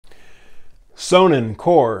Sonnen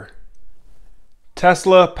Core,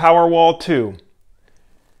 Tesla Powerwall II.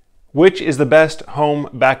 Which is the best home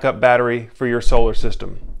backup battery for your solar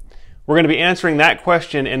system? We're going to be answering that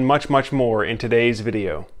question and much, much more in today's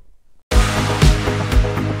video.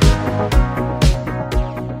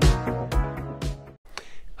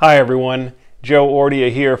 Hi everyone, Joe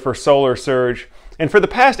Ordia here for Solar Surge. And for the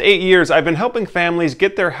past 8 years, I've been helping families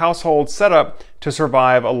get their households set up to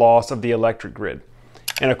survive a loss of the electric grid.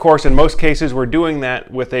 And of course, in most cases, we're doing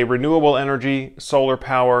that with a renewable energy, solar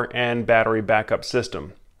power, and battery backup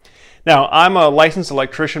system. Now, I'm a licensed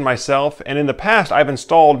electrician myself, and in the past, I've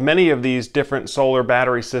installed many of these different solar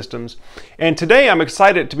battery systems. And today, I'm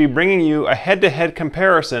excited to be bringing you a head-to-head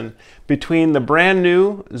comparison between the brand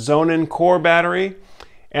new Sonnen Core battery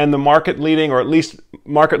and the market-leading, or at least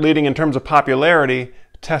market-leading in terms of popularity,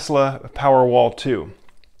 Tesla Powerwall II.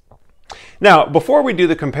 Now, before we do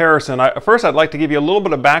the comparison, first I'd like to give you a little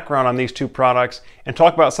bit of background on these two products and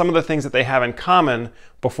talk about some of the things that they have in common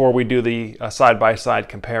before we do the side-by-side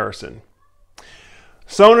comparison.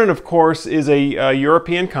 Sonnen, of course, is a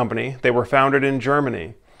European company. They were founded in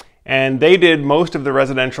Germany, and they did most of the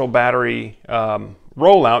residential battery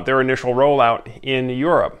rollout, their initial rollout in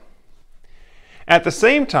Europe. At the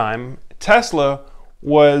same time, Tesla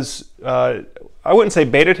was, I wouldn't say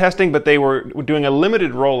beta testing, but they were doing a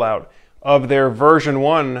limited rollout of their version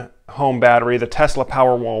 1 home battery, the Tesla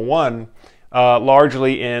Powerwall I,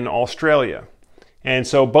 largely in Australia. And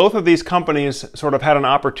so both of these companies sort of had an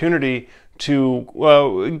opportunity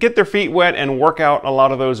to get their feet wet and work out a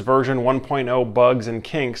lot of those version 1.0 bugs and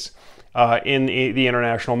kinks in the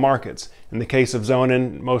international markets. In the case of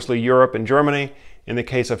Sonnen, mostly Europe and Germany. In the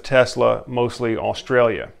case of Tesla, mostly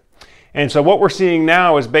Australia. And so what we're seeing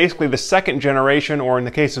now is basically the second generation, or in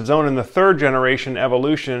the case of Sonnen, the third generation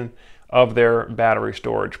evolution of their battery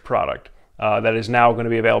storage product that is now going to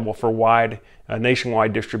be available for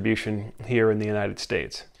nationwide distribution here in the United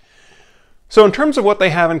States. So in terms of what they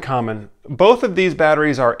have in common, both of these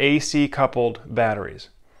batteries are AC coupled batteries,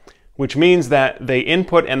 which means that they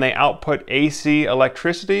input and they output AC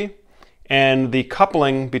electricity, and the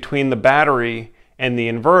coupling between the battery and the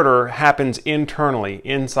inverter happens internally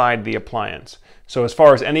inside the appliance. So as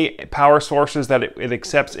far as any power sources that it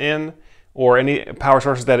accepts in, or any power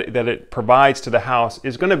sources that it provides to the house,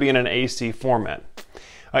 is going to be in an AC format.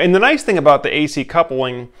 And the nice thing about the AC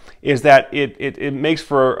coupling is that it makes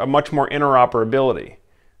for a much more interoperability.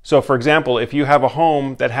 So for example, if you have a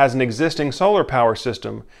home that has an existing solar power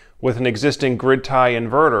system with an existing grid tie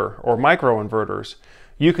inverter or microinverters,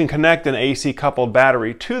 you can connect an AC coupled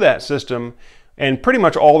battery to that system, and pretty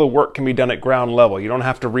much all the work can be done at ground level. You don't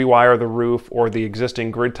have to rewire the roof or the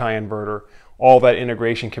existing grid tie inverter. All that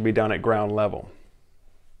integration can be done at ground level.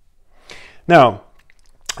 Now,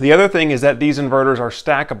 the other thing is that these inverters are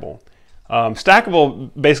stackable.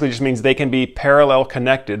 Stackable basically just means they can be parallel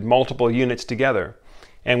connected, multiple units together.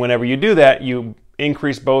 And whenever you do that, you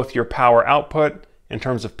increase both your power output in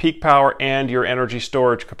terms of peak power and your energy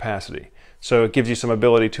storage capacity. So it gives you some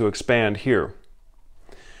ability to expand here.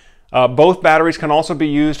 Both batteries can also be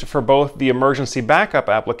used for both the emergency backup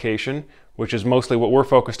application, which is mostly what we're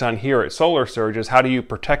focused on here at Solar Surge, is how do you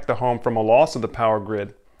protect the home from a loss of the power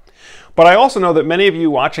grid. But I also know that many of you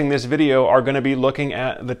watching this video are going to be looking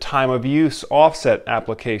at the time of use offset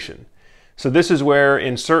application. So this is where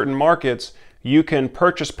in certain markets you can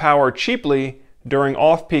purchase power cheaply during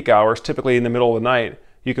off-peak hours, typically in the middle of the night.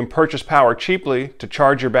 You can purchase power cheaply to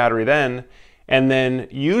charge your battery then, and then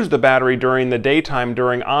use the battery during the daytime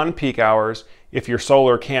during on-peak hours. If your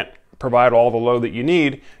solar can't provide all the load that you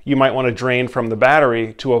need, you might want to drain from the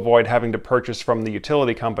battery to avoid having to purchase from the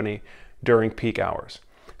utility company during peak hours.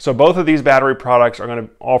 So both of these battery products are going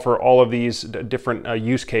to offer all of these different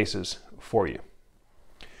use cases for you.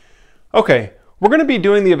 Okay, we're going to be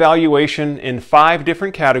doing the evaluation in 5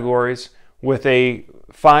 different categories with a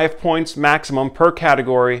 5 points maximum per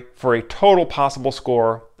category for a total possible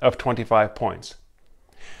score of 25 points.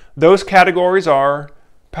 Those categories are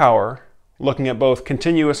power, looking at both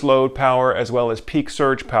continuous load power as well as peak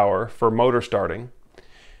surge power for motor starting.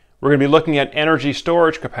 We're going to be looking at energy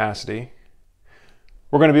storage capacity.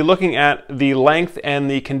 We're going to be looking at the length and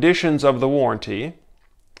the conditions of the warranty.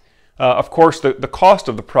 Of course, the cost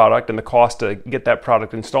of the product and the cost to get that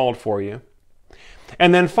product installed for you.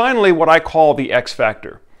 And then finally, what I call the X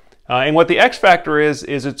factor. And what the X factor is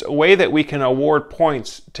it's a way that we can award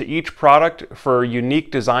points to each product for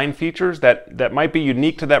unique design features that might be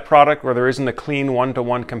unique to that product, where there isn't a clean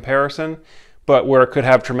one-to-one comparison, but where it could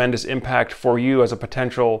have tremendous impact for you as a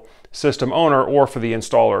potential system owner or for the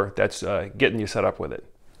installer that's getting you set up with it.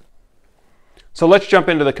 So let's jump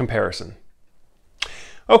into the comparison.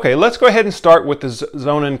 Okay, let's go ahead and start with the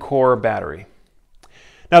Sonnen Core battery.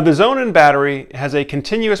 Now the Sonnen battery has a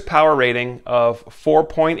continuous power rating of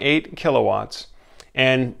 4.8 kilowatts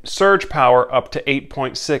and surge power up to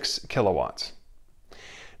 8.6 kilowatts.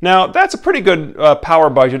 Now that's a pretty good power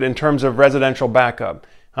budget in terms of residential backup.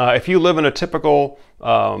 If you live in a typical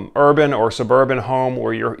urban or suburban home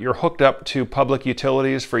where you're hooked up to public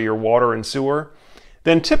utilities for your water and sewer,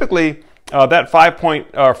 then typically that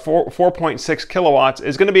 4.6 kilowatts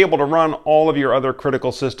is going to be able to run all of your other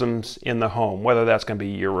critical systems in the home, whether that's going to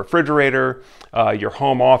be your refrigerator, your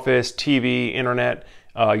home office, TV, internet,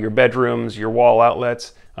 your bedrooms, your wall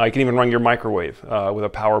outlets. You can even run your microwave with a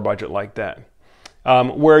power budget like that.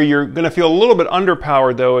 Where you're going to feel a little bit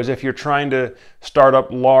underpowered though is if you're trying to start up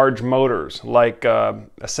large motors like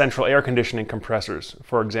central air conditioning compressors,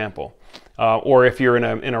 for example. Or if you're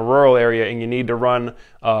in a rural area and you need to run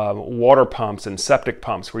water pumps and septic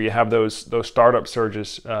pumps where you have those startup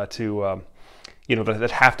surges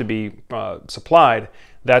that have to be supplied,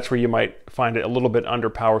 that's where you might find it a little bit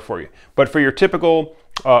underpowered for you. But for your typical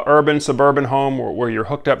urban, suburban home where you're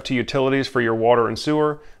hooked up to utilities for your water and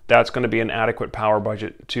sewer, that's going to be an adequate power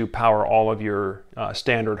budget to power all of your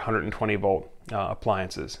standard 120 volt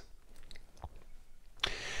appliances.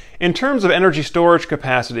 In terms of energy storage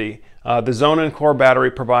capacity, the Sonnen Core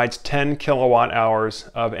battery provides 10 kilowatt hours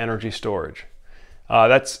of energy storage.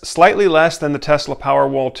 That's slightly less than the Tesla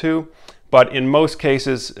Powerwall II, but in most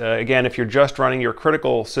cases, again, if you're just running your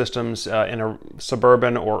critical systems in a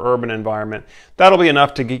suburban or urban environment, that'll be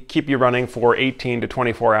enough to keep you running for 18 to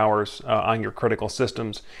 24 hours on your critical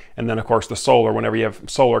systems. And then, of course, the solar, whenever you have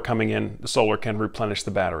solar coming in, the solar can replenish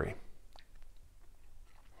the battery.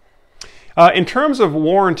 In terms of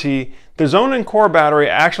warranty, the Sonnen Core battery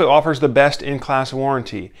actually offers the best in-class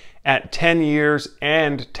warranty at 10 years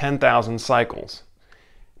and 10,000 cycles.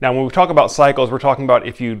 Now when we talk about cycles, we're talking about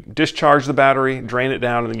if you discharge the battery, drain it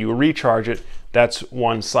down, and then you recharge it, that's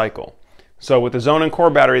one cycle. So with the Sonnen Core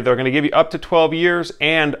battery, they're going to give you up to 12 years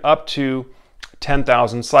and up to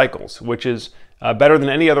 10,000 cycles, which is better than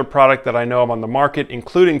any other product that I know of on the market,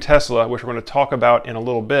 including Tesla, which we're going to talk about in a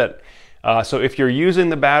little bit. So if you're using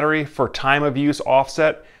the battery for time of use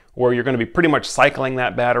offset, where you're going to be pretty much cycling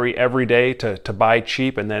that battery every day to buy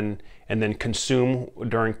cheap and then consume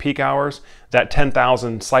during peak hours, that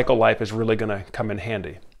 10,000 cycle life is really going to come in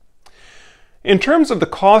handy. In terms of the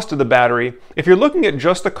cost of the battery, if you're looking at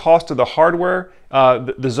just the cost of the hardware,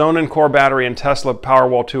 the Sonnen Core battery and Tesla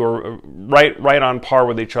Powerwall II are right on par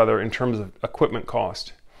with each other in terms of equipment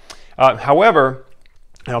cost. However,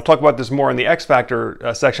 and I'll talk about this more in the X Factor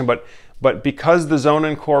section, but because the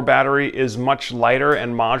Sonnen Core battery is much lighter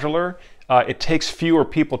and modular, it takes fewer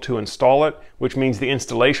people to install it, which means the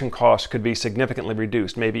installation cost could be significantly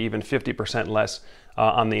reduced, maybe even 50% less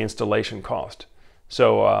on the installation cost.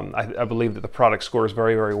 So I believe that the product scores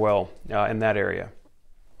very, very well in that area.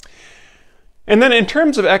 And then in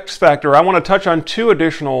terms of X Factor, I want to touch on two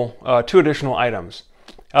additional items.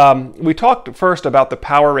 We talked first about the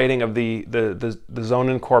power rating of the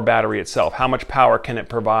Sonnen Core battery itself. How much power can it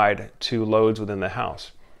provide to loads within the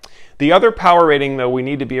house? The other power rating, though, we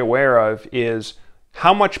need to be aware of is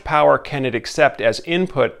how much power can it accept as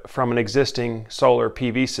input from an existing solar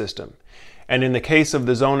PV system. And in the case of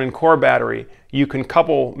the Sonnen Core battery, you can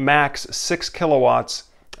couple max 6 kilowatts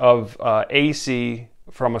of AC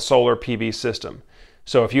from a solar PV system.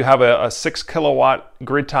 So if you have a 6 kilowatt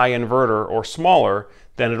grid tie inverter or smaller,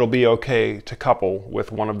 then it'll be okay to couple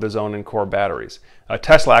with one of the Sonnen Core batteries.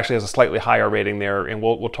 Tesla actually has a slightly higher rating there, and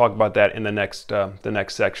we'll talk about that in the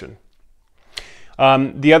next section.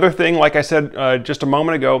 The other thing, like I said just a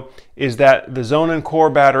moment ago, is that the Sonnen Core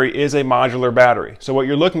battery is a modular battery. So what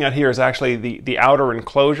you're looking at here is actually the outer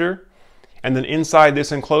enclosure, and then inside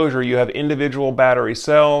this enclosure you have individual battery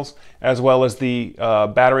cells as well as the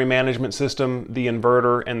battery management system, the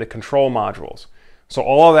inverter, and the control modules. So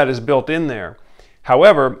all of that is built in there.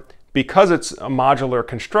 However, because it's a modular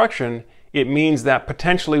construction, it means that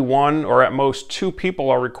potentially one or at most two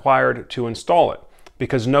people are required to install it,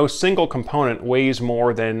 because no single component weighs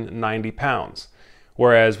more than 90 pounds.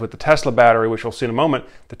 Whereas with the Tesla battery, which we'll see in a moment,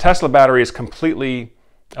 the Tesla battery is completely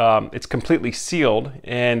sealed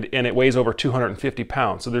and it weighs over 250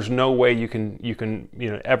 pounds. So there's no way you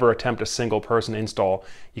can ever attempt a single person install.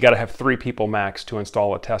 You got to have 3 people max to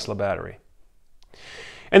install a Tesla battery.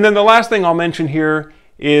 And then the last thing I'll mention here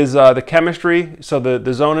is the chemistry. So the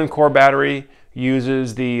Sonnen Core battery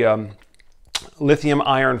uses the lithium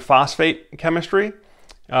iron phosphate chemistry,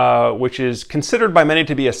 which is considered by many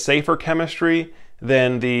to be a safer chemistry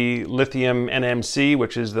than the lithium NMC,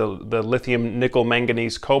 which is the lithium nickel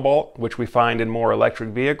manganese cobalt, which we find in more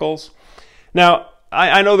electric vehicles. Now,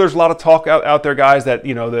 I know there's a lot of talk out there, guys, that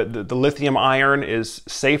the lithium iron is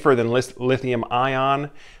safer than lithium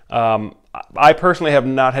ion. I personally have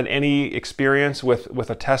not had any experience with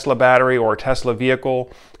a Tesla battery or a Tesla vehicle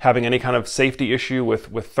having any kind of safety issue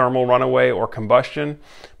with thermal runaway or combustion,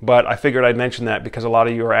 but I figured I'd mention that because a lot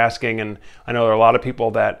of you are asking, and I know there are a lot of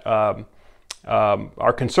people that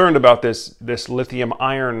are concerned about this lithium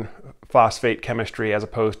iron phosphate chemistry as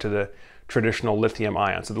opposed to the traditional lithium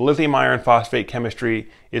ion. So the lithium iron phosphate chemistry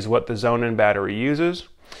is what the Sonnen battery uses.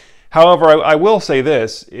 However, I will say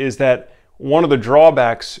this, is that one of the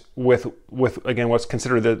drawbacks with again, what's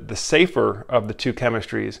considered the safer of the two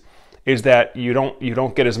chemistries is that you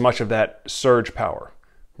don't get as much of that surge power,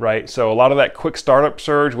 right? So a lot of that quick startup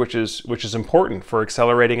surge, which is important for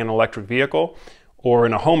accelerating an electric vehicle, or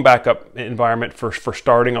in a home backup environment for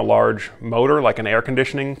starting a large motor like an air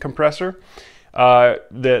conditioning compressor,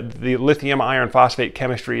 the lithium iron phosphate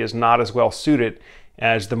chemistry is not as well suited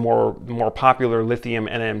as the more popular lithium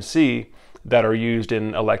NMC that are used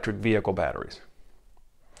in electric vehicle batteries.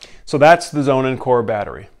 So that's the Sonnen Core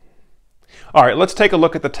battery. All right, let's take a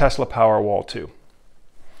look at the Tesla Powerwall II.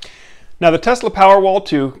 Now the Tesla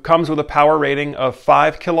Powerwall II comes with a power rating of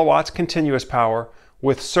 5 kilowatts continuous power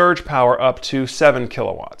with surge power up to 7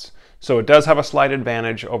 kilowatts. So it does have a slight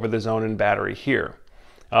advantage over the Sonnen battery here.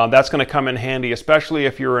 That's going to come in handy, especially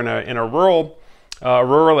if you're in a rural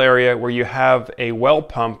area where you have a well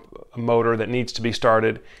pump motor that needs to be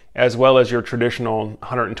started, as well as your traditional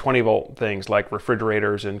 120 volt things like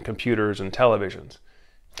refrigerators and computers and televisions.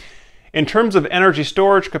 In terms of energy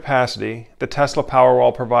storage capacity, the Tesla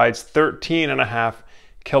Powerwall provides 13.5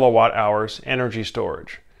 kilowatt hours energy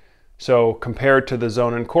storage. So compared to the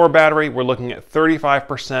Sonnen Core battery, we're looking at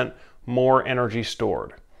 35% more energy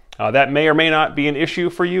stored. That may or may not be an issue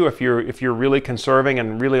for you if you're really conserving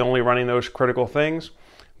and really only running those critical things.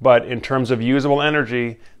 But in terms of usable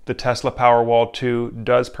energy, the Tesla Powerwall II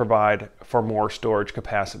does provide for more storage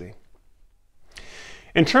capacity.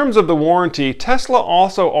 In terms of the warranty, Tesla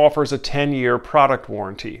also offers a 10-year product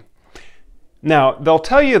warranty. Now, they'll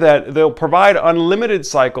tell you that they'll provide unlimited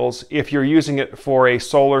cycles if you're using it for a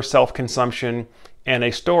solar self-consumption and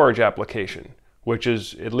a storage application, which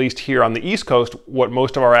is, at least here on the East Coast, what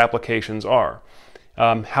most of our applications are.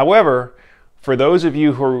 However, for those of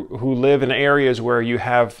you who live in areas where you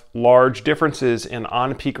have large differences in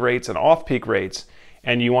on-peak rates and off-peak rates,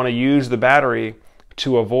 and you want to use the battery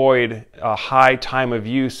to avoid high time of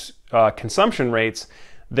use consumption rates,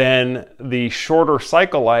 then the shorter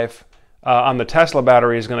cycle life on the Tesla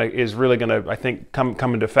battery is really going to, I think,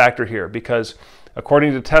 come into factor here, because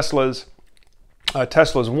according to Tesla's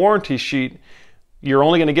warranty sheet, you're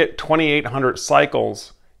only going to get 2,800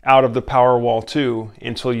 cycles out of the Powerwall 2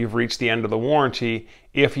 until you've reached the end of the warranty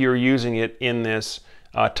if you're using it in this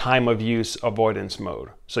time of use avoidance mode.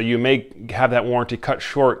 So you may have that warranty cut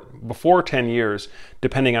short before 10 years,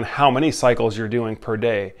 depending on how many cycles you're doing per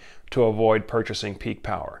day to avoid purchasing peak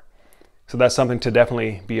power. So that's something to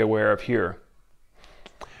definitely be aware of here.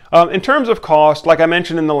 In terms of cost, like I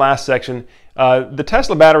mentioned in the last section, the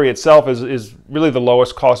Tesla battery itself is really the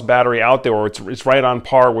lowest cost battery out there, or it's right on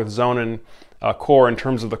par with Sonnen Core in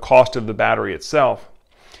terms of the cost of the battery itself.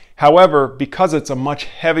 However, because it's a much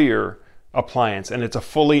heavier appliance and it's a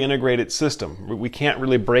fully integrated system, we can't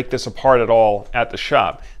really break this apart at all at the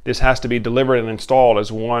shop. This has to be delivered and installed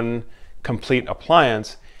as one complete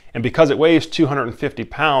appliance. And because it weighs 250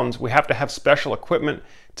 pounds, we have to have special equipment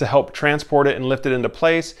to help transport it and lift it into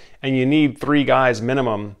place, and you need 3 guys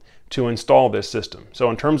minimum to install this system. So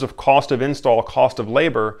in terms of cost of install, cost of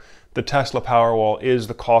labor, the Tesla Powerwall is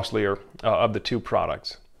the costlier of the two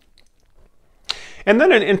products. And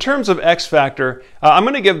then in terms of X Factor, I'm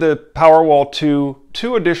going to give the Powerwall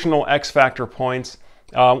 2 additional X Factor points.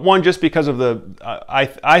 One, just because of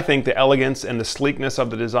I think the elegance and the sleekness of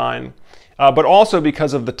the design, but also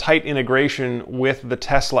because of the tight integration with the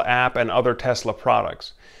Tesla app and other Tesla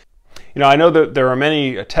products. I know that there are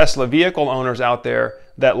many Tesla vehicle owners out there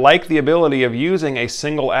that like the ability of using a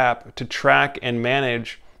single app to track and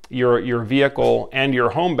manage your vehicle and your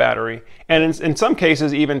home battery, and in some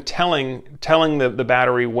cases even telling the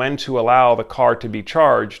battery when to allow the car to be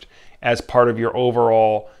charged as part of your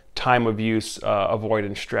overall time of use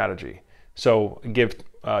avoidance strategy. So give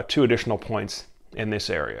 2 additional points in this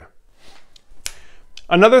area.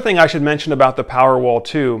 Another thing I should mention about the Powerwall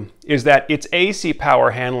 2 is that its AC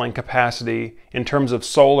power handling capacity in terms of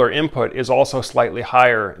solar input is also slightly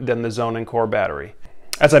higher than the Sonnen Core battery.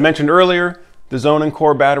 As I mentioned earlier, the Sonnen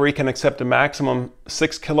Core battery can accept a maximum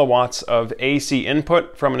 6 kilowatts of AC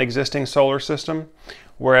input from an existing solar system,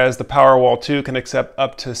 whereas the Powerwall 2 can accept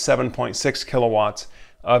up to 7.6 kilowatts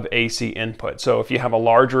of AC input. So if you have a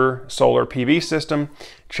larger solar PV system,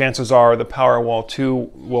 chances are the Powerwall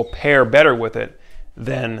 2 will pair better with it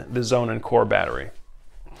than the Sonnen Core battery.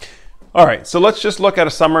 All right, so let's just look at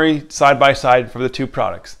a summary side by side for the two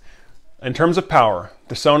products. In terms of power,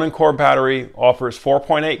 the Sonnen Core battery offers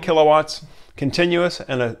 4.8 kilowatts continuous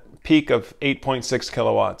and a peak of 8.6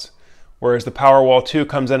 kilowatts, whereas the Powerwall 2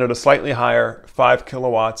 comes in at a slightly higher 5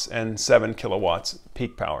 kilowatts and 7 kilowatts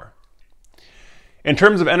peak power. In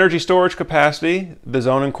terms of energy storage capacity, the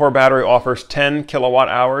Sonnen Core battery offers 10 kilowatt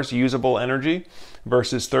hours usable energy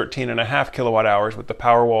versus 13.5 kilowatt hours with the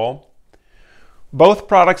Powerwall. Both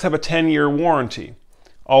products have a 10-year warranty,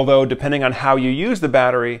 although depending on how you use the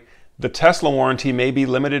battery, the Tesla warranty may be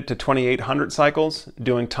limited to 2,800 cycles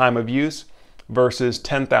during time of use versus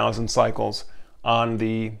 10,000 cycles on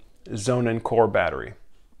the Sonnen Core battery.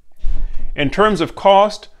 In terms of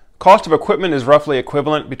cost of equipment is roughly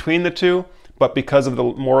equivalent between the two, but because of the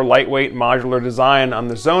more lightweight modular design on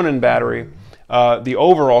the Sonnen battery, the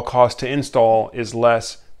overall cost to install is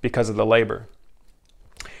less because of the labor.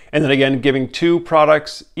 And then again, giving two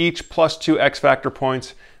products each plus 2 X factor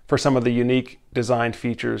points for some of the unique design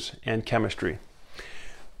features and chemistry.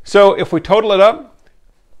 So if we total it up,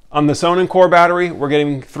 on the Sonnen Core battery, we're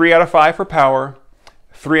getting 3 out of 5 for power,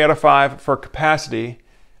 3 out of 5 for capacity,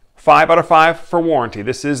 5 out of 5 for warranty.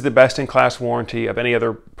 This is the best-in-class warranty of any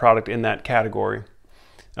other product in that category.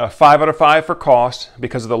 5 out of 5 for cost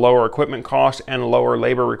because of the lower equipment cost and lower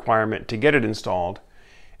labor requirement to get it installed,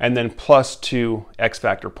 and then plus 2 X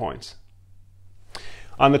factor points.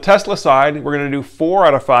 On the Tesla side, we're going to do 4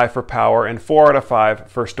 out of 5 for power and 4 out of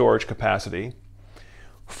 5 for storage capacity.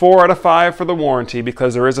 4 out of 5 for the warranty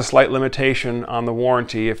because there is a slight limitation on the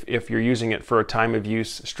warranty if you're using it for a time of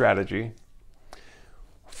use strategy.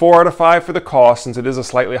 4 out of 5 for the cost, since it is a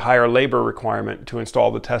slightly higher labor requirement to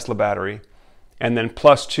install the Tesla battery, and then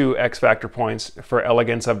plus 2 X factor points for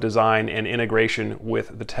elegance of design and integration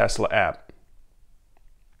with the Tesla app.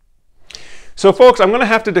 So folks, I'm going to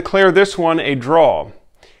have to declare this one a draw.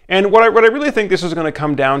 And what I really think this is going to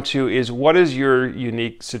come down to is what is your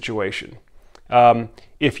unique situation.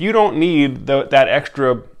 If you don't need that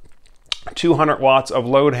extra 200 watts of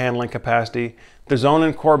load handling capacity, the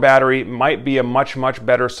Sonnen Core battery might be a much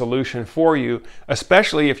better solution for you,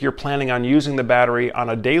 especially if you're planning on using the battery on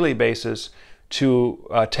a daily basis to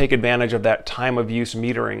take advantage of that time of use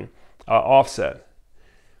metering offset.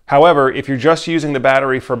 However, if you're just using the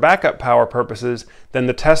battery for backup power purposes, then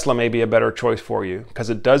the Tesla may be a better choice for you because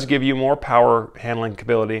it does give you more power handling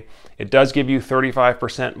capability. It does give you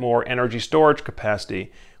 35% more energy storage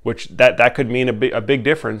capacity, which that could mean a big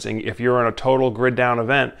difference. And if you're in a total grid down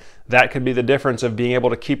event, that could be the difference of being able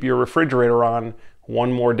to keep your refrigerator on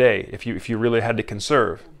one more day if you really had to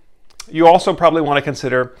conserve. You also probably want to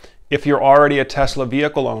consider if you're already a Tesla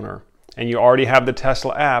vehicle owner and you already have the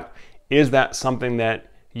Tesla app, is that something that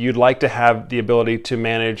you'd like to have the ability to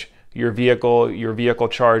manage your vehicle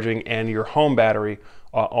charging, and your home battery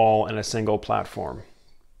all in a single platform?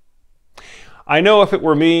 I know if it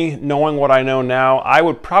were me, knowing what I know now, I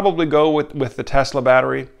would probably go with the Tesla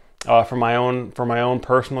battery for my own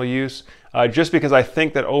personal use, just because I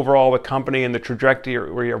think that overall the company and the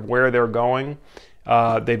trajectory of where they're going,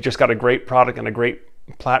 they've just got a great product and a great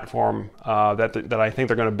platform that I think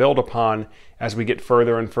they're going to build upon as we get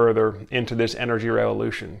further and further into this energy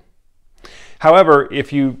revolution. However,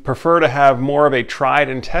 if you prefer to have more of a tried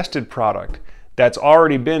and tested product that's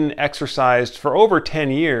already been exercised for over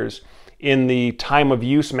 10 years in the time of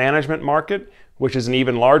use management market, which is an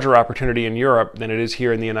even larger opportunity in Europe than it is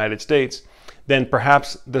here in the United States, then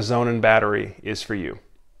perhaps the Sonnen battery is for you.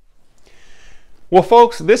 Well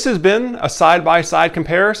folks, this has been a side-by-side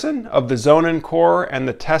comparison of the Sonnen Core and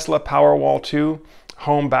the Tesla Powerwall II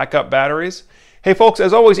home backup batteries. Hey folks,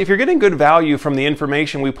 as always, if you're getting good value from the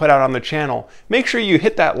information we put out on the channel, make sure you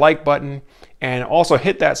hit that like button and also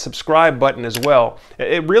hit that subscribe button as well.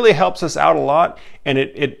 It really helps us out a lot, and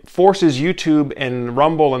it forces YouTube and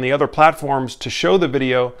Rumble and the other platforms to show the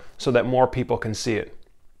video so that more people can see it.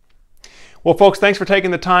 Well folks, thanks for taking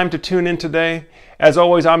the time to tune in today. As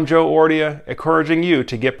always, I'm Joe Ordia, encouraging you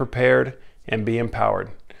to get prepared and be empowered.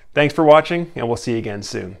 Thanks for watching, and we'll see you again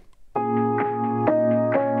soon.